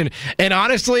conviction. And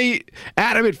honestly,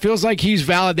 Adam, it feels like he's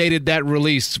validated that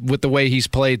release with the way he's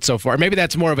played so far. Maybe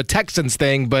that's more of a Texans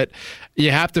thing, but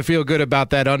you have to feel good about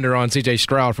that under on C.J.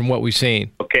 Stroud from what we've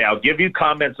seen. Okay, I'll give you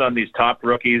comments on these top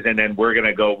rookies, and then we're going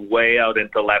to go way out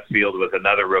into left field with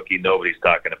another rookie nobody's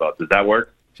talking about. Does that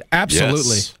work?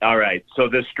 Absolutely. Yes. All right. So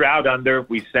the Stroud under,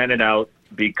 we sent it out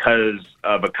because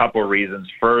of a couple of reasons.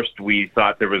 First, we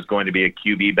thought there was going to be a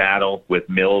QB battle with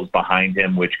Mills behind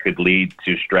him, which could lead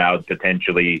to Stroud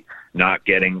potentially not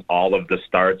getting all of the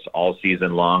starts all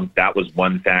season long. That was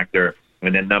one factor.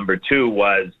 And then number 2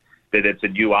 was that it's a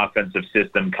new offensive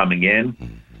system coming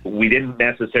in. We didn't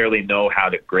necessarily know how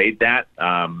to grade that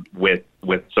with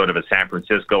sort of a San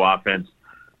Francisco offense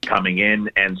coming in.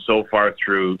 And so far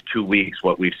through 2 weeks,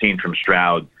 what we've seen from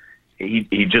Stroud,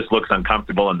 he just looks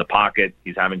uncomfortable in the pocket.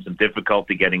 He's having some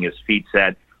difficulty getting his feet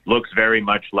set. Looks very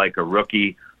much like a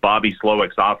rookie. Bobby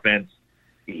Slowick's offense.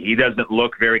 He doesn't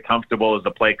look very comfortable as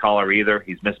a play caller either.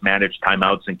 He's mismanaged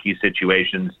timeouts in key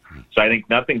situations. So I think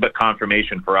nothing but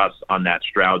confirmation for us on that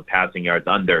Stroud passing yards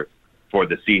under for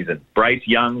the season. Bryce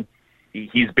Young,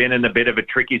 he's been in a bit of a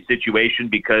tricky situation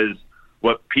because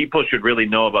what people should really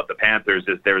know about the Panthers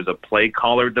is there's a play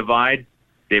caller divide.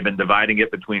 They've been dividing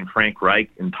it between Frank Reich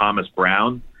and Thomas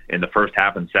Brown in the first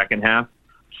half and second half.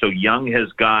 So Young has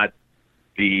got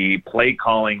the play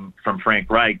calling from Frank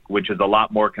Reich, which is a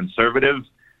lot more conservative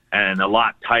and a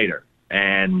lot tighter.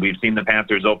 And we've seen the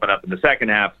Panthers open up in the second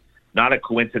half. Not a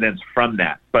coincidence from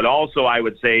that. But also I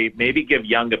would say maybe give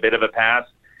Young a bit of a pass.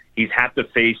 He's had to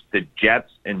face the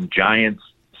Jets and Giants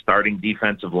starting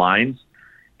defensive lines.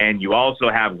 And you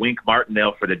also have Wink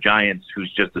Martindale for the Giants,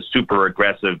 who's just a super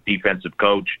aggressive defensive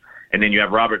coach. And then you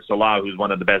have Robert Saleh, who's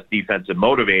one of the best defensive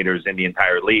motivators in the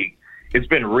entire league. It's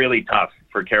been really tough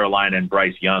for Carolina and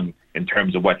Bryce Young in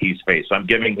terms of what he's faced. So I'm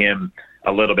giving him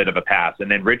a little bit of a pass. And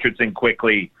then Richardson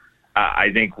quickly, I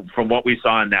think from what we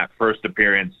saw in that first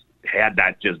appearance, had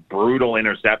that just brutal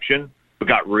interception, but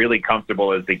got really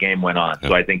comfortable as the game went on.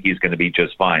 So I think he's going to be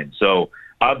just fine. So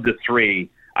of the 3,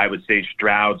 I would say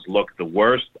Stroud's looked the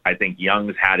worst. I think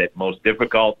Young's had it most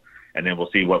difficult. and then we'll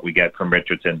see what we get from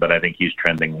Richardson. But I think he's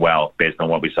trending well based on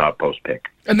what we saw post-pick.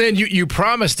 And then you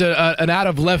promised an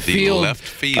out-of-left field,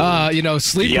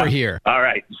 sleeper here. All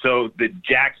right, so the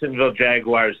Jacksonville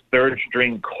Jaguars'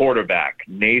 third-string quarterback,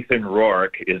 Nathan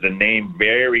Rourke, is a name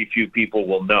very few people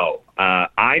will know.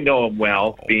 I know him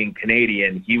well, being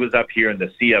Canadian. He was up here in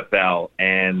the CFL,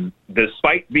 and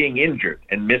despite being injured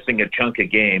and missing a chunk of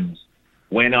games,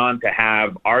 went on to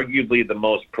have arguably the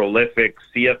most prolific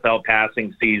CFL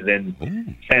passing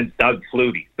season since Doug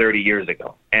Flutie 30 years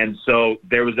ago. And so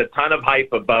there was a ton of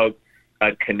hype about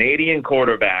a Canadian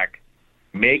quarterback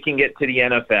making it to the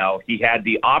NFL. He had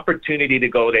the opportunity to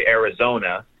go to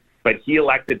Arizona, but he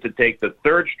elected to take the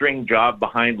third-string job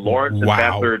behind Lawrence and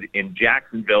Beathard in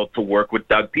Jacksonville to work with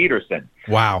Doug Peterson.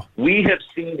 Wow. We have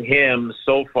seen him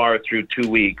so far through 2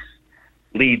 weeks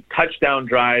lead touchdown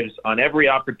drives on every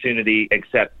opportunity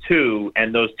except two,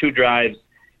 and those two drives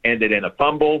ended in a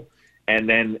fumble and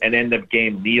then an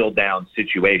end-of-game kneel-down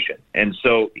situation. And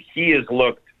so he has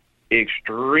looked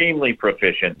extremely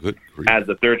proficient as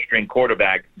a third-string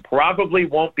quarterback. Probably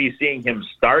won't be seeing him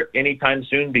start anytime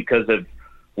soon because of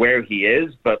where he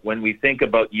is, but when we think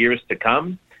about years to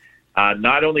come,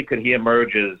 not only could he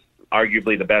emerge as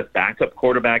arguably the best backup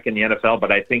quarterback in the NFL,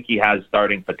 but I think he has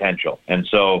starting potential. And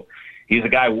so he's a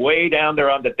guy way down there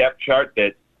on the depth chart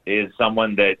that is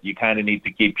someone that you kind of need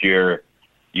to keep your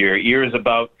ears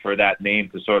about for that name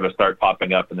to sort of start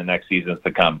popping up in the next seasons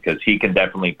to come, because he can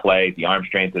definitely play. The arm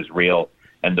strength is real,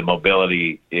 and the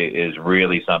mobility is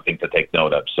really something to take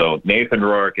note of. So Nathan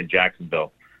Rourke in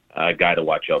Jacksonville, a guy to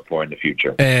watch out for in the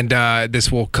future. And this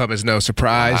will come as no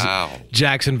surprise. Wow.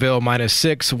 Jacksonville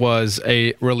 -6 was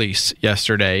a release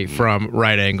yesterday from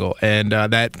Right Angle, and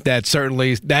that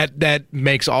certainly that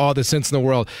makes all the sense in the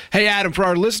world. Hey, Adam, for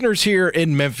our listeners here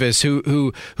in Memphis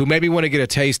who maybe want to get a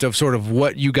taste of sort of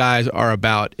what you guys are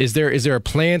about, is there a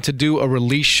plan to do a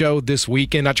release show this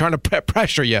weekend? Not trying to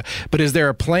pressure you, but is there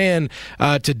a plan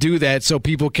to do that so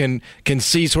people can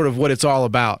see sort of what it's all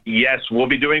about? Yes, we'll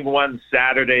be doing one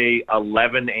Saturday,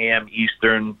 11 a.m.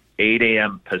 Eastern, 8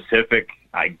 a.m. Pacific.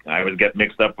 I always get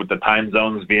mixed up with the time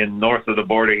zones being north of the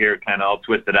border here, kind of all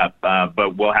twisted up.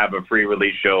 But we'll have a free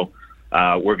release show.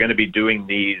 We're going to be doing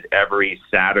these every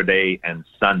Saturday and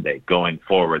Sunday going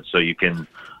forward. So you can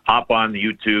hop on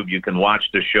YouTube. You can watch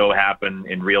the show happen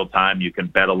in real time. You can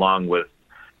bet along with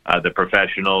the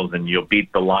professionals, and you'll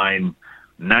beat the line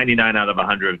 99 out of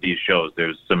 100 of these shows.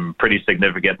 There's some pretty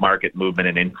significant market movement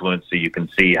and influence, so you can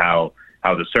see how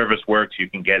the service works. You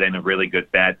can get in a really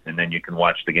good bet, and then you can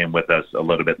watch the game with us a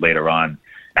little bit later on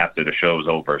after the show's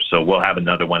over. So we'll have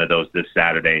another one of those this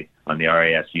Saturday on the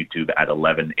RAS YouTube at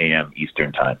 11 a.m.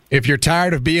 Eastern time. If you're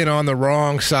tired of being on the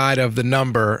wrong side of the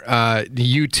number,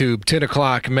 YouTube, 10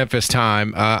 o'clock Memphis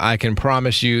time, I can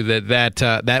promise you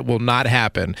that will not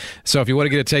happen. So if you want to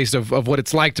get a taste of what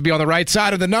it's like to be on the right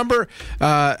side of the number,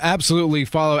 absolutely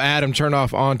follow Adam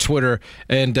Chernoff on Twitter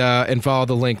and follow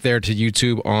the link there to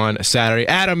YouTube on Saturday.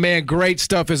 Adam, man, great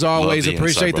stuff as always.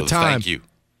 Appreciate the time. Thank you.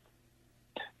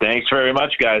 Thanks very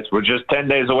much, guys. We're just 10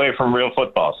 days away from real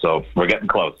football, so we're getting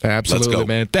close. Absolutely,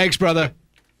 man. Thanks, brother.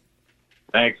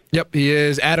 Thanks. Yep, he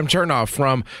is Adam Chernoff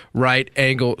from Right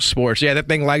Angle Sports. Yeah, that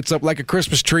thing lights up like a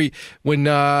Christmas tree when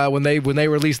they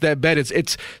release that bet.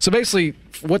 It's so basically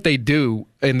what they do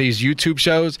in these YouTube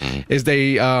shows is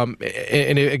they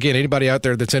and again, anybody out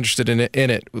there that's interested in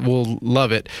it will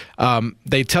love it.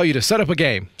 They tell you to set up a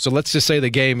game. So let's just say the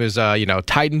game is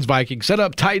Titans Vikings. Set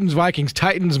up Titans Vikings.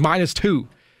 Titans -2.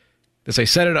 They say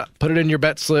set it up, put it in your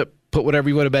bet slip, put whatever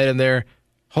you want to bet in there,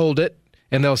 hold it,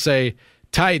 and they'll say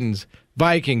Titans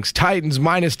Vikings, Titans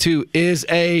 -2 is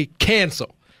a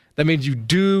cancel. That means you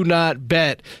do not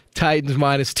bet Titans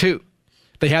 -2.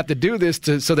 They have to do this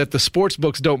so that the sports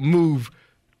books don't move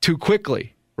too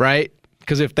quickly, right?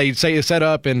 Because if they say a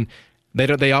setup and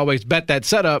they always bet that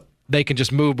setup, they can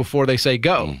just move before they say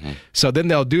go. Mm-hmm. So then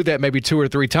they'll do that maybe 2 or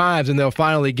 3 times, and they'll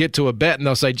finally get to a bet, and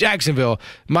they'll say Jacksonville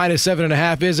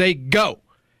 -7.5 is a go.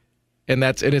 And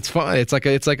it's fun. It's like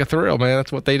a thrill, man.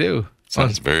 That's what they do.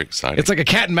 Sounds very exciting. It's like a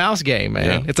cat and mouse game, man.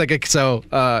 Yeah. It's like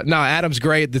Adam's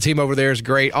great. The team over there is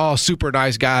great. All super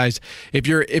nice guys. If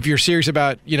you're serious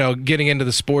about getting into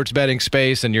the sports betting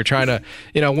space and you're trying to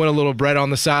win a little bread on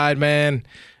the side, man,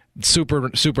 super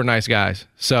super nice guys.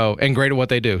 So and great at what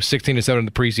they do. 16-7 in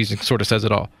the preseason sort of says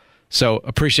it all. So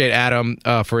appreciate Adam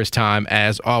for his time,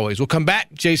 as always. We'll come back.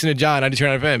 Jason and John,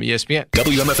 92.9 FM, ESPN.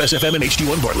 WMFS FM and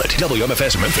HD1 Bartlett.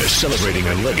 WMFS Memphis, celebrating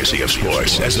a legacy of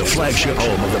sports as the flagship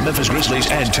home of the Memphis Grizzlies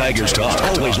and Tigers talk.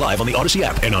 Always live on the Odyssey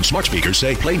app and on smart speakers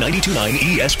say play 92.9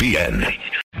 ESPN.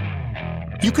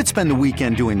 You could spend the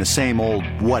weekend doing the same old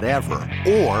whatever,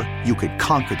 or you could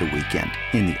conquer the weekend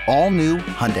in the all-new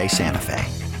Hyundai Santa Fe.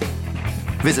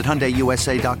 Visit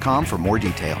HyundaiUSA.com for more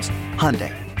details.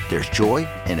 Hyundai, there's joy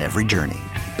in every journey.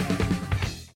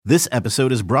 This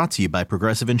episode is brought to you by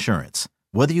Progressive Insurance.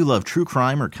 Whether you love true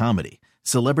crime or comedy,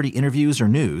 celebrity interviews or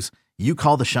news, you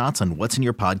call the shots on what's in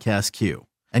your podcast queue.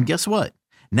 And guess what?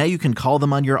 Now you can call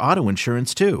them on your auto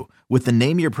insurance too with the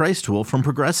Name Your Price tool from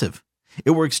Progressive.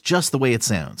 It works just the way it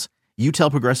sounds. You tell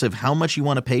Progressive how much you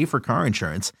want to pay for car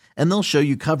insurance, and they'll show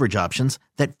you coverage options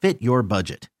that fit your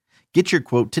budget. Get your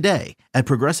quote today at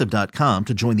Progressive.com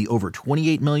to join the over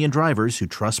 28 million drivers who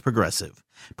trust Progressive.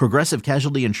 Progressive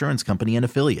Casualty Insurance Company and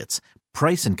Affiliates.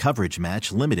 Price and coverage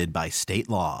match limited by state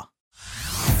law.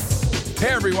 Hey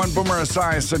everyone, Boomer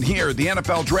Esiason here. The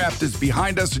NFL Draft is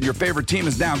behind us and your favorite team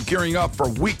is now gearing up for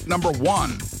week number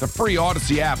 1. The free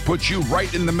Odyssey app puts you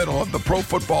right in the middle of the pro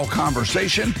football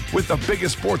conversation with the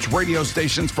biggest sports radio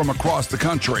stations from across the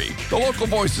country. The local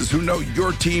voices who know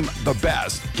your team the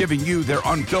best, giving you their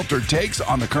unfiltered takes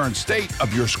on the current state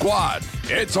of your squad.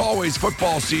 It's always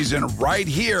football season right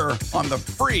here on the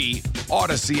free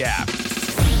Odyssey app.